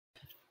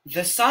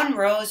The sun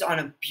rose on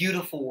a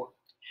beautiful world.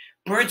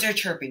 Birds are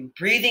chirping,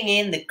 breathing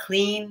in the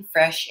clean,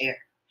 fresh air.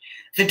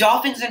 The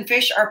dolphins and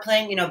fish are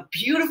playing in a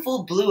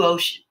beautiful blue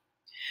ocean.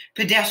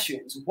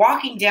 Pedestrians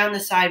walking down the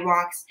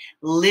sidewalks,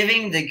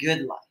 living the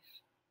good life.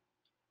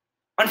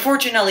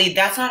 Unfortunately,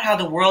 that's not how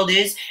the world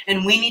is,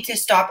 and we need to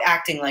stop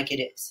acting like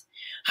it is.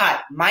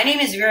 Hi, my name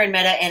is Viren M,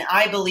 and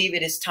I believe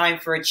it is time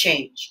for a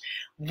change.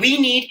 We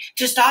need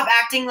to stop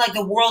acting like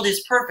the world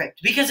is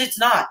perfect, because it's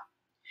not.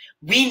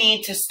 We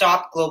need to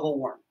stop global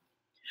warming.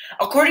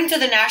 According to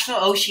the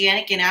National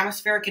Oceanic and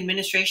Atmospheric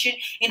Administration,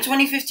 in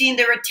 2015,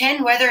 there were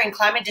 10 weather and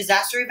climate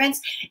disaster events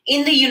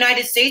in the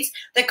United States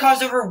that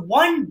caused over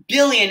 1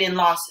 billion in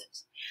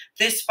losses.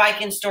 This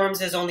spike in storms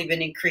has only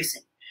been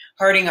increasing,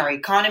 hurting our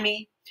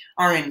economy,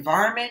 our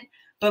environment,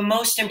 but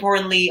most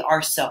importantly,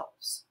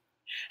 ourselves.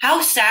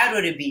 How sad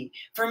would it be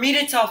for me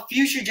to tell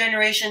future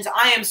generations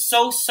I am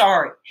so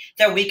sorry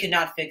that we could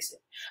not fix it?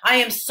 I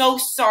am so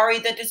sorry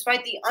that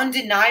despite the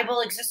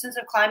undeniable existence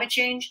of climate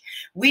change,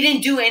 we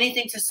didn't do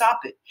anything to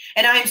stop it.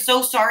 And I am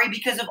so sorry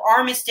because of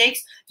our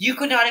mistakes, you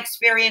could not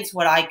experience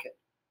what I could.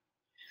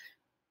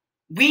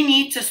 We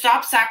need to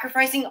stop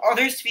sacrificing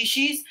other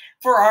species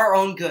for our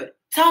own good.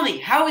 Tell me,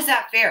 how is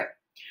that fair?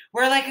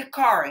 We're like a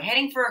car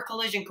heading for a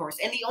collision course,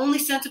 and the only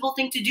sensible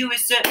thing to do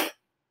is to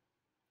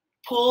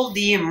pull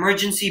the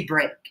emergency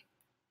brake.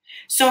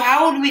 So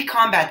how would we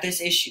combat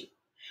this issue?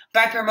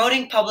 By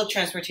promoting public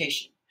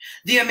transportation.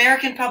 The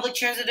American Public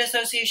Transit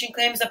Association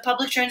claims that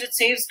public transit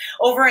saves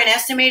over an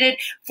estimated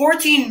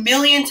 14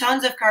 million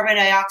tons of carbon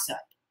dioxide.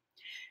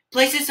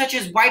 Places such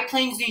as White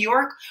Plains, New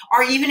York,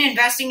 are even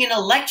investing in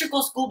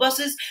electrical school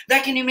buses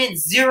that can emit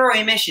zero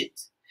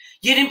emissions.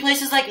 Yet in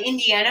places like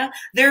Indiana,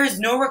 there is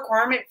no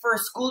requirement for a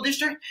school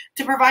district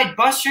to provide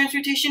bus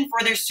transportation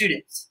for their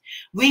students.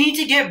 We need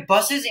to get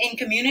buses in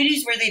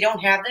communities where they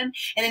don't have them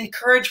and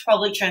encourage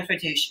public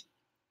transportation.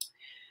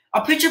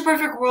 A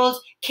picture-perfect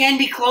world can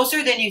be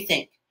closer than you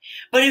think.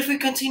 But if we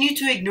continue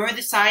to ignore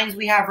the signs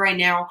we have right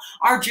now,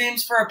 our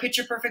dreams for a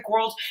picture-perfect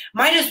world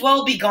might as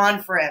well be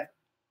gone forever.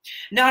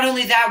 Not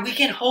only that, we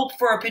can hope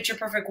for a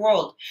picture-perfect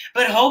world,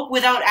 but hope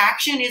without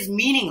action is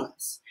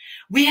meaningless.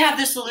 We have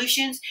the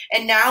solutions,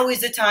 and now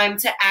is the time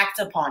to act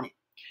upon it.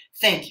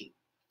 Thank you.